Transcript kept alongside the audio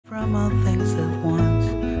all things at once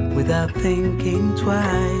without thinking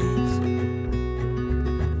twice.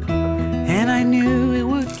 And I knew it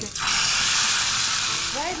would get...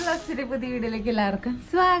 പുതിയ വീഡിയോയിലേക്ക് എല്ലാവർക്കും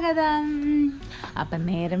സ്വാഗതം. അപ്പം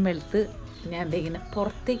നേരം വെളുത്ത് ഞാൻ ഇങ്ങനെ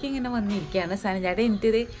പുറത്തേക്ക് ഇങ്ങനെ വന്നിരിക്കുകയാണ്. സന ചേട്ടാ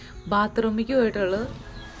എനിക്കിത് ബാത്റൂമിലേക്ക് പോയിട്ടുള്ളൂ.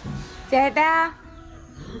 ചേട്ടാ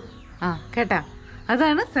കേട്ടാ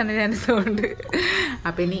അതാണ് സനജാൻ്റെ സൗണ്ട്.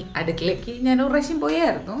 അപ്പം ഇനി അടുക്കളയ്ക്ക് ഞാൻ ഒരു പ്രാവശ്യം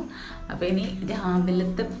പോയായിരുന്നു. അപ്പം ഇനി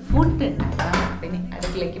രാവിലത്തെ ഫുഡ് ഉണ്ടാക്കാം. അപ്പം ഇനി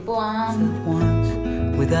അടുക്കളയ്ക്ക് പോവാം.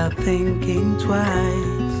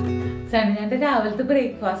 സനജാൻ്റെ രാവിലത്തെ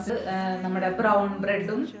ബ്രേക്ക്ഫാസ്റ്റ് നമ്മുടെ ബ്രൗൺ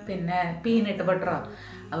ബ്രെഡും പിന്നെ പീനട്ട് ബട്ടറും.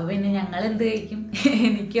 അപ്പോൾ പിന്നെ ഞങ്ങൾ എന്ത് കഴിക്കും,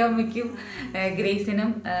 എനിക്കും അമ്മയ്ക്കും ഗ്രേസിനും.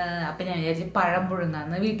 അപ്പം ഞാൻ വിചാരിച്ചു പഴം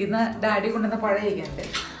പുഴുങ്ങാന്ന്. വീട്ടിൽ നിന്ന് ഡാഡി കൊണ്ടുവന്ന പഴം കഴിക്കുന്നുണ്ട്.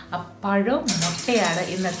 ആ പഴവും മുട്ടയാണ്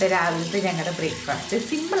ഇന്നത്തെ രാവിലത്തെ ഞങ്ങളുടെ ബ്രേക്ക്ഫാസ്റ്റ്.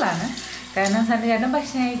 സിമ്പിളാണ്, കാരണം സനജാട്ടൻ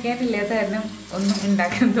ഭക്ഷണം കഴിക്കാനില്ലാത്ത കാരണം ഒന്നും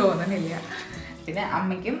ഉണ്ടാക്കാൻ തോന്നണില്ല. പിന്നെ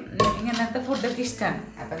അമ്മയ്ക്കും ഇങ്ങനത്തെ ഫുഡൊക്കെ ഇഷ്ടമാണ്.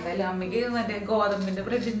 അപ്പം എന്തായാലും അമ്മയ്ക്ക് മറ്റേ ഗോതമ്പിൻ്റെ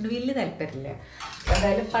ബ്രെഡിൻ്റെ വലിയ താല്പര്യമില്ല. അപ്പം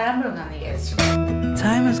എന്തായാലും പഴം പുഴുങ്ങാന്ന് വിചാരിച്ചു.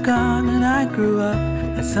 Time has gone and I grew up.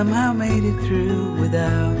 I somehow made it through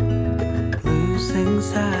without losing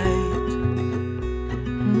sight.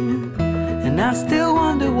 And I still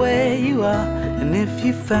wonder where you are and if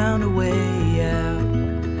you found a way out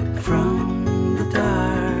from the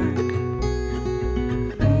dark.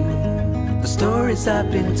 The stories I've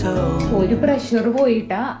been told. ഒരു pressure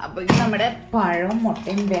പോയിട്ടാ. അപ്പോൾ ഇത് നമ്മുടെ പഴവും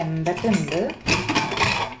മുട്ടയും വെന്തിട്ടുണ്ട്,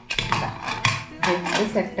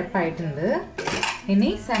 setup ആയിട്ടുണ്ട്. ഇനി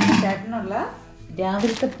സനജാട്ടിനുള്ള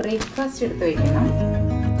രാവിലത്തെ ബ്രേക്ക്ഫാസ്റ്റ് എടുത്ത് വയ്ക്കണം.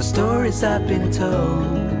 The stories I've been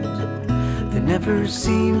told, they never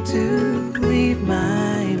seem to leave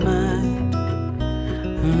my mind.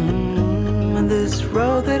 On this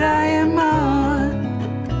road that I am on,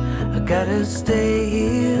 I gotta stay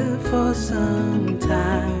here for some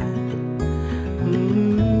time.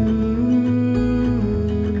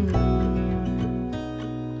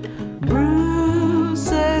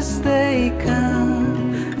 Bruises they come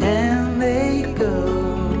and they go,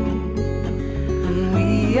 and we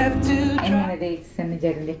have to. അങ്ങനെ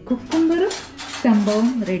സന്നജേട്ടൻ്റെ കുക്കുംബറും സംഭവം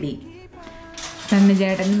ready,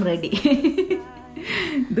 സന്നജേട്ടനും ready.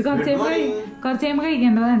 ഇത് കുറച്ച് കഴിയുമ്പോൾ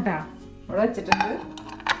കഴിക്കേണ്ടതാണ് കേട്ടോ. ഇവിടെ വെച്ചിട്ടുണ്ട്.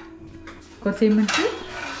 കുറച്ച് കഴിയുമ്പോൾ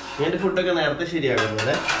നേരത്തെ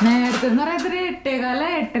എന്ന് പറയാത്ര 8:15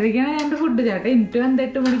 8:30 ഞാൻ ഫുഡ് ചേട്ടാ. എനിക്ക് വന്ന്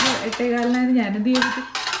 8 മണിക്ക് 8:15 ഞാനിത് ചെയ്തിട്ട്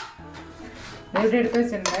ഇവിടെ എടുത്ത്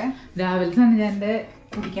വെച്ചിട്ടുണ്ട്. രാവിലെ സനജാന്റെ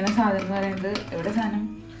കുടിക്കുന്ന സാധനം എന്ന് പറയുന്നത് എവിടെ സാധനം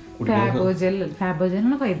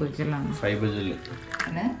ഫാബോജെല്ലാണോ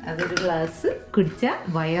ഫൈബോജെല്ലാണ്. അതൊരു ഗ്ലാസ് കുടിച്ച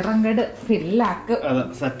വയറങ്ങട് ഫില്ലാക്ക്.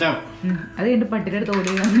 അത് കഴിഞ്ഞിട്ട് പട്ടിയുടെ അടുത്ത്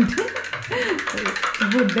ഓടി വന്നിട്ട്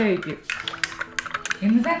ഫുഡ് കഴിക്കും.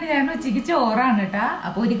 ഇന്ന് തന്നെ ഞാൻ ഉച്ചയ്ക്ക് ചോറാണ് കേട്ടാ.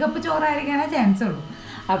 അപ്പൊ ഒരു കപ്പ് ചോറായിരിക്കാനേ ചാൻസ് ഉള്ളൂ.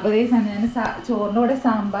 അപ്പൊ ഞാൻ ചോറിന്റെ കൂടെ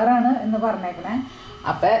സാമ്പാറാണ് എന്ന് പറഞ്ഞേക്കണേ.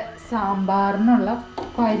 അപ്പൊ സാമ്പാറിനുള്ള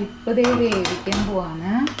പരിപ്പ് വേവിക്കാൻ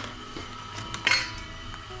പോവാണ്.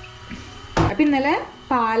 അപ്പൊ ഇന്നലെ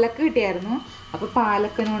പാലക്ക കിട്ടിയായിരുന്നു. അപ്പൊ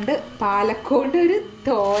പാലക്കോണ്ട് ഒരു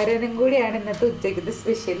തോരനും കൂടിയാണ് ഇന്നത്തെ ഉച്ചയ്ക്കത്തെ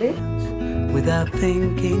special. Without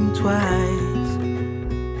thinking twice,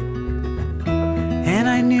 and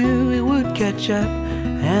I knew it would catch up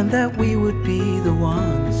and that we would be the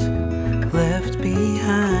ones left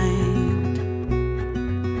behind.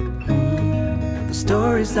 The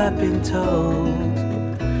stories I've been told,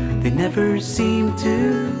 they never seem to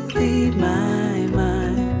leave my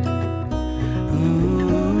mind.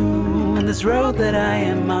 On this road that I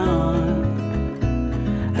am on,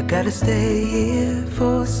 I gotta stay here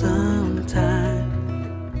for some time.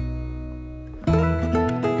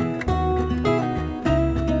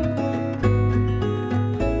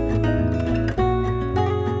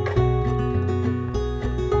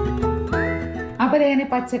 അപ്പൊ അതേനെ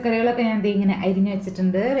പച്ചക്കറികളൊക്കെ ഞാൻ ഇങ്ങനെ അരിഞ്ഞു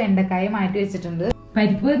വെച്ചിട്ടുണ്ട്. വെണ്ടക്കായ മാറ്റി വെച്ചിട്ടുണ്ട്.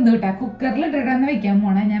 പരിപ്പ് എന്തോട്ടാ കുക്കറിൽ ഇട്ടിട്ടാന്ന് വെക്കാൻ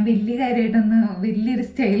പോണേ. ഞാൻ വലിയ കാര്യമായിട്ടൊന്നും വലിയൊരു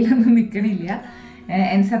സ്റ്റൈലൊന്നും നിൽക്കണില്ല.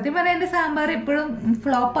 സത്യം പറഞ്ഞാൽ എൻ്റെ സാമ്പാർ എപ്പോഴും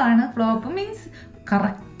ഫ്ലോപ്പാണ്. ഫ്ലോപ്പ് മീൻസ്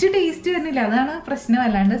കറക്റ്റ് ടേസ്റ്റ് വരുന്നില്ല, അതാണ് പ്രശ്നം.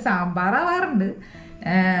 അല്ലാണ്ട് സാമ്പാറാവാറുണ്ട്.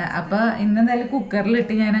 അപ്പോൾ ഇന്നെന്തായാലും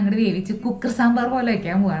കുക്കറിലിട്ട് ഞാൻ അങ്ങോട്ട് വേവിച്ച് കുക്കർ സാമ്പാർ പോലെ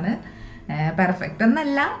വയ്ക്കാൻ പോവാണ്. പെർഫെക്റ്റ്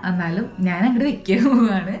ഒന്നല്ല, എന്നാലും ഞാൻ അങ്ങോട്ട് വെക്കാൻ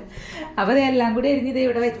പോവാണ്. അപ്പോൾ അതെല്ലാം കൂടി അരിഞ്ഞത്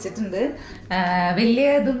ഇവിടെ വെച്ചിട്ടുണ്ട്. വലിയ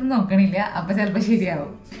ഇതൊന്നും നോക്കണില്ല, അപ്പോൾ ചിലപ്പോൾ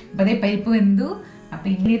ശരിയാവും. അപ്പോൾ അതേ പരിപ്പ് വെന്തു. അപ്പം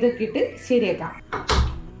ഇനി ഇതൊക്കെ ഇട്ട് ശരിയാക്കാം.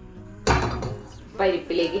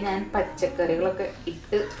 പരിപ്പിലേക്ക് ഞാൻ പച്ചക്കറികളൊക്കെ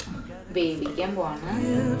ഇട്ട് വേവിക്കാൻ പോവാണ്.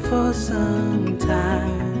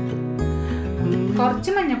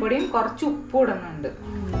 കുറച്ച് മഞ്ഞപ്പൊടിയും കുറച്ച് ഉപ്പും ഇടുന്നുണ്ട്.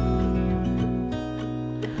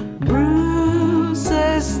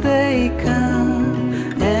 Bruises they come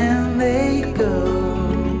and they go,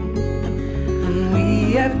 and we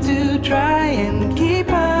have to try and keep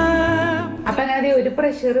our ഒരു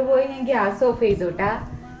പ്രഷർ പോയി ഞാൻ ഗ്യാസ് ഓഫ് ചെയ്തു കേട്ടാ.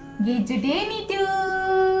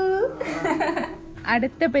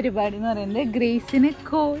 അടുത്ത പരിപാടി എന്ന് പറയുന്നത് ഗ്രേസിനെ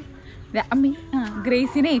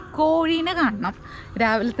കോഴീനെ കാണണം.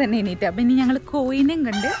 രാവിലെ തന്നെ എണീറ്റ്. അപ്പം ഇനി ഞങ്ങൾ കോഴീനെയും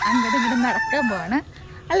കണ്ട് അങ്ങോട്ട് ഇങ്ങോട്ട് നടക്കാൻ പോവാണ്.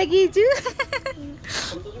 അല്ല ഗീജു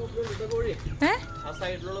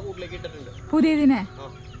പുതിയതിനെ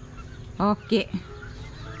ഓക്കെ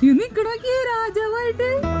നിക്കണോക്കിയേ രാജാവായിട്ട്.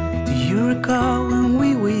 Do you recall when we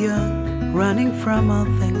were young, running from all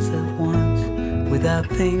things at once without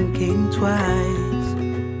thinking twice?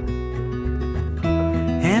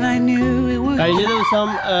 And I knew it would. കഴിഞ്ഞ ദിവസം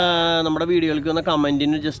നമ്മുടെ വീഡിയോയിലേക്ക് വന്ന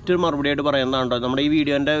കമന്റിന് ജസ്റ്റ് ഒരു മറുപടി ആയിട്ട് പറയുന്നതാണോ. നമ്മുടെ ഈ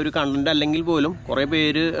വീഡിയോന്റെ ഒരു കണ്ടന്റ് അല്ലെങ്കിൽ പോലും കുറേ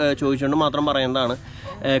പേര് ചോദിച്ചുകൊണ്ട് മാത്രം പറയുന്നതാണ്.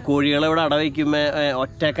 കോഴികളെ ഇവിടെ അടവയ്ക്കുമ്പോൾ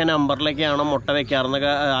ഒറ്റക്ക നമ്പറിലേക്കാണോ മുട്ട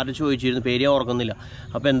വെക്കാറെന്നൊക്കെ ആരും ചോദിച്ചിരുന്നു. പേര് ഓർക്കുന്നില്ല.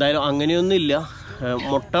 അപ്പോൾ എന്തായാലും അങ്ങനെയൊന്നുമില്ല.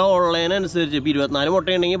 മുട്ട ഉള്ളതിനനുസരിച്ച് ഇപ്പോൾ 24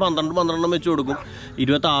 മുട്ടയുണ്ടെങ്കിൽ 12 വെച്ച് കൊടുക്കും.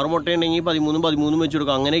 26 മുട്ടയുണ്ടെങ്കിൽ 13 വെച്ച്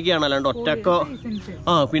കൊടുക്കും. അങ്ങനെയൊക്കെയാണ്. അല്ലാണ്ട് ഒറ്റക്ക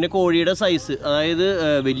പിന്നെ കോഴിയുടെ സൈസ്, അതായത്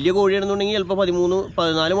വലിയ കോഴിയാണെന്നുണ്ടെങ്കിൽ ചിലപ്പോൾ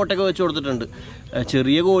 13-14 മുട്ടയൊക്കെ വെച്ച് കൊടുത്തിട്ടുണ്ട്.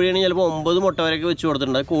 ചെറിയ കോഴിയാണെങ്കിൽ ചിലപ്പോൾ 9 മുട്ട വരെയൊക്കെ വെച്ച്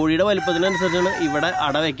കൊടുത്തിട്ടുണ്ട്. കോഴിയുടെ വലിപ്പത്തിനനുസരിച്ചാണ് ഇവിടെ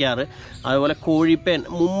അട വയ്ക്കാറ്. അതുപോലെ കോഴിപ്പേൻ,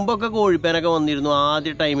 മുമ്പൊക്കെ കോഴിപ്പേനൊക്കെ വന്നിരുന്നു ആദ്യ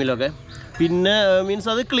ടൈമിലൊക്കെ. പിന്നെ മീൻസ്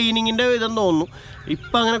അത് ക്ലീനിങ്ങിൻ്റെ ഇതെന്ന് തോന്നുന്നു.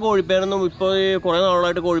 ഇപ്പം അങ്ങനെ കോഴിപ്പേനൊന്നും ഇപ്പോൾ കുറേ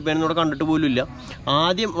നാളായിട്ട് കോഴിപ്പേനൊന്നും ഇവിടെ കണ്ടിട്ട് പോലും ഇല്ല.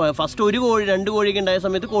 ആദ്യം ഫസ്റ്റ് 1-2 കോഴിയൊക്കെ ഉണ്ടായ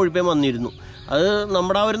സമയത്ത് കോഴിപ്പേൻ വന്നിരുന്നു. അത്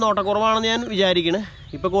നമ്മുടെ ആ ഒരു നോട്ടക്കുറവാണെന്ന് ഞാൻ വിചാരിക്കണേ.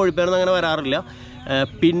 ഇപ്പോൾ കോഴിപ്പേനൊന്നും അങ്ങനെ വരാറില്ല.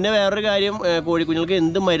 പിന്നെ വേറൊരു കാര്യം, കോഴിക്കുഞ്ഞുങ്ങൾക്ക്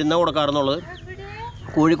എന്ത് മരുന്നാണ് കൊടുക്കാറെന്നുള്ളത്.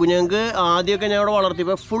 കോഴിക്കുഞ്ഞുങ്ങൾക്ക് ആദ്യമൊക്കെ ഞാൻ ഇവിടെ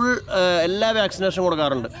വളർത്തിയപ്പോൾ ഫുൾ എല്ലാ വാക്സിനേഷൻ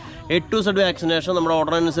കൊടുക്കാറുണ്ട്. A to Z വാക്സിനേഷൻ നമ്മുടെ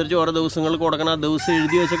ഓർഡർ അനുസരിച്ച് ഓരോ ദിവസങ്ങളിൽ കൊടുക്കണം. ദിവസം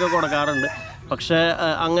എഴുതി വെച്ചൊക്കെ കൊടുക്കാറുണ്ട്. പക്ഷേ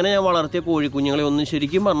അങ്ങനെ ഞാൻ വളർത്തിയ കോഴിക്കുഞ്ഞുങ്ങളെ ഒന്നും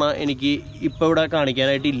ശരിക്കും പറഞ്ഞാൽ എനിക്ക് ഇപ്പോൾ ഇവിടെ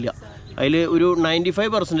കാണിക്കാനായിട്ടില്ല. അതിൽ ഒരു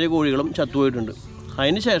 95% കോഴികളും ചത്തുപോയിട്ടുണ്ട്.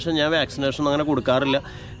 അതിന് ശേഷം ഞാൻ വാക്സിനേഷൻ അങ്ങനെ കൊടുക്കാറില്ല.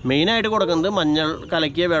 മെയിനായിട്ട് കൊടുക്കുന്നത് മഞ്ഞൾ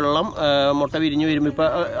കലക്കിയ വെള്ളം, മുട്ട വിരിഞ്ഞ് വരുമ്പോൾ ഇപ്പോൾ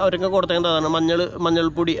അവരൊക്കെ കൊടുത്തേണ്ടതാണ്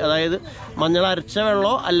മഞ്ഞൾപ്പൊടി, അതായത് മഞ്ഞൾ അരച്ച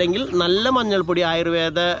വെള്ളമോ അല്ലെങ്കിൽ നല്ല മഞ്ഞൾപ്പൊടി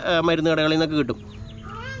ആയുർവേദ മരുന്ന് കടകളിൽ നിന്നൊക്കെ കിട്ടും.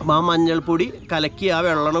 അപ്പോൾ ആ മഞ്ഞൾപ്പൊടി കലക്കി ആ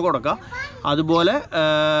വെള്ളമാണ് കൊടുക്കുക. അതുപോലെ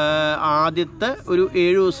ആദ്യത്തെ ഒരു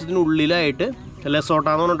 7 ദിവസത്തിനുള്ളിലായിട്ട്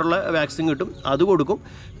ലെസോട്ടാന്ന് പറഞ്ഞിട്ടുള്ള വാക്സിൻ കിട്ടും, അത് കൊടുക്കും.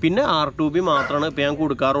 പിന്നെ R2B മാത്രമാണ് ഇപ്പോൾ ഞാൻ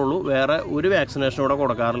കൊടുക്കാറുള്ളൂ. വേറെ ഒരു വാക്സിനേഷനും ഇവിടെ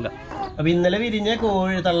കൊടുക്കാറില്ല. അപ്പോൾ ഇന്നലെ വിരിഞ്ഞ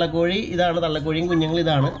തള്ളക്കോഴി ഇതാണ്. തള്ളക്കോഴിയും കുഞ്ഞുങ്ങളും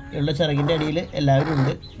ഇതാണ്. ഉള്ള ചിറകിൻ്റെ അടിയിൽ എല്ലാവരും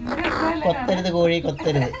ഉണ്ട്. കൊത്തരുത് കോഴി,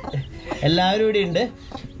 കൊത്തരുത്. എല്ലാവരും ഇവിടെ ഉണ്ട്.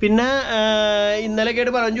 പിന്നെ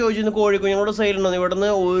ഇന്നലെയൊക്കെയായിട്ട് പറഞ്ഞു ചോദിച്ചിരുന്നു കോഴിക്കുഞ്ഞുങ്ങളുടെ സെയിലുണ്ടോ. ഇവിടുന്ന്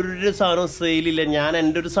ഒരു സാധനവും സെയിലില്ല. ഞാൻ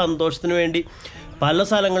എൻ്റെ ഒരു സന്തോഷത്തിന് വേണ്ടി പല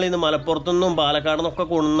സ്ഥലങ്ങളിൽ നിന്ന്, മലപ്പുറത്തുനിന്നും പാലക്കാട് നിന്നൊക്കെ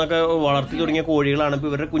കൊണ്ടുവന്നൊക്കെ വളർത്തി തുടങ്ങിയ കോഴികളാണ്. ഇപ്പോൾ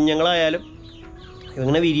ഇവരുടെ കുഞ്ഞുങ്ങളായാലും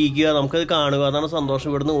ഇങ്ങനെ വിരിയിക്കുക, നമുക്കത് കാണുക, അതാണ് സന്തോഷം.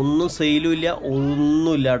 ഇവിടുന്ന് ഒന്നും സെയിലും ഇല്ല,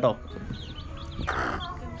 ഒന്നുമില്ല കേട്ടോ.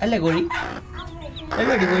 അല്ലേ കോഴി?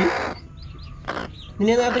 അല്ലേ കോഴി?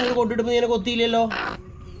 നിന്നെ നേരത്തെ ഇങ്ങനെ കൊട്ടിട്ടപ്പോൾ ഞാൻ കൊത്തിയില്ലല്ലോ.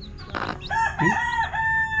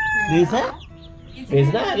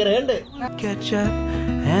 ആഗ്രഹമുണ്ട്. Catch up,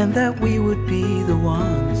 and that we would be the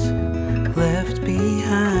ones left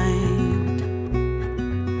behind.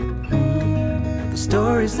 The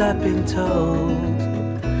stories I've been told,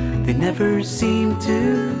 they never seem to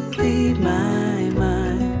leave my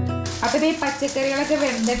mind. അപ്പോൾ ഈ പച്ചക്കറികളൊക്കെ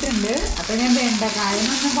വെന്തിട്ടുണ്ട്. അപ്പോൾ ഞാൻ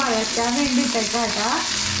വെണ്ടക്കായൊന്ന് വഴറ്റാൻ വേണ്ടി ഇട്ടേക്കാട്ടാ.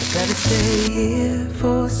 I gotta stay here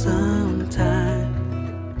for some time.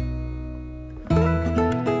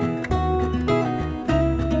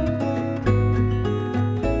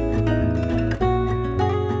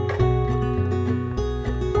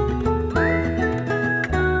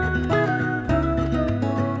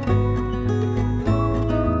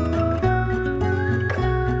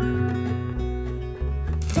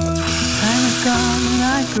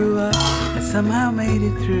 Grew up and somehow made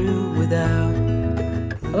it through without.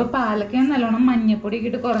 അപ്പോൾ പാലൊക്കെ നല്ലോണം മഞ്ഞപ്പൊടി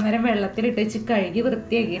ഇട്ട് കുറേ നേരം വെള്ളത്തിലിട്ട് വെച്ച് കഴുകി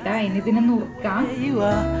വൃത്തിയാക്കിയിട്ട് അതിനെ നുറുക്കാം.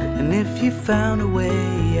 And if you found a way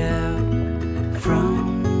out from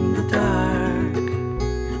the dark,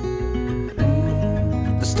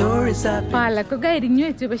 the stories I. പാലൊക്കെ അരിഞ്ഞു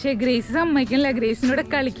വെച്ചു. പക്ഷേ ഗ്രേസ് സമ്മതിക്കില്ല. ഗ്രേസിനോട്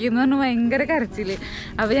കളിക്കുന്നു പറഞ്ഞു ഭയങ്കര കരച്ചില്.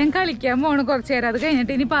 അപ്പോൾ ഞാൻ കളിക്കാൻ പോകണം കുറച്ച് നേരം. അത്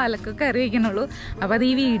കഴിഞ്ഞിട്ട് ഇനി പാലൊക്കെ കറി വയ്ക്കണുള്ളൂ. അപ്പോൾ അത്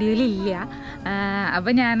ഈ വീഡിയോയിലില്ല.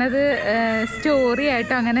 അപ്പോൾ ഞാനത് സ്റ്റോറി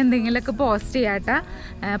ആയിട്ടോ അങ്ങനെ എന്തെങ്കിലുമൊക്കെ പോസ്റ്റ് ചെയ്യാട്ടോ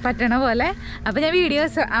പറ്റണ പോലെ. അപ്പോൾ ഞാൻ വീഡിയോ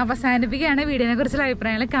അവസാനിപ്പിക്കുകയാണ്. വീഡിയോനെ കുറിച്ചുള്ള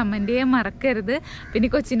അഭിപ്രായങ്ങൾ കമൻറ്റ് ചെയ്യാൻ മറക്കരുത്. പിന്നെ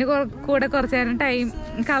കൊച്ചിൻ്റെ കൂടെ കുറച്ച് നേരം ടൈം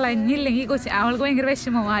കളഞ്ഞില്ലെങ്കിൽ അവൾക്ക് ഭയങ്കര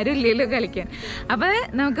വിഷമം, ആരും ഇല്ലല്ലോ കളിക്കാൻ. അപ്പോൾ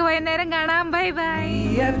നമുക്ക് വൈകുന്നേരം കാണാം. Bye bye.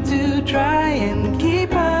 We have to try and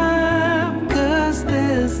keep up, 'cause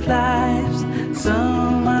this life's so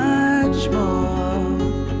much more.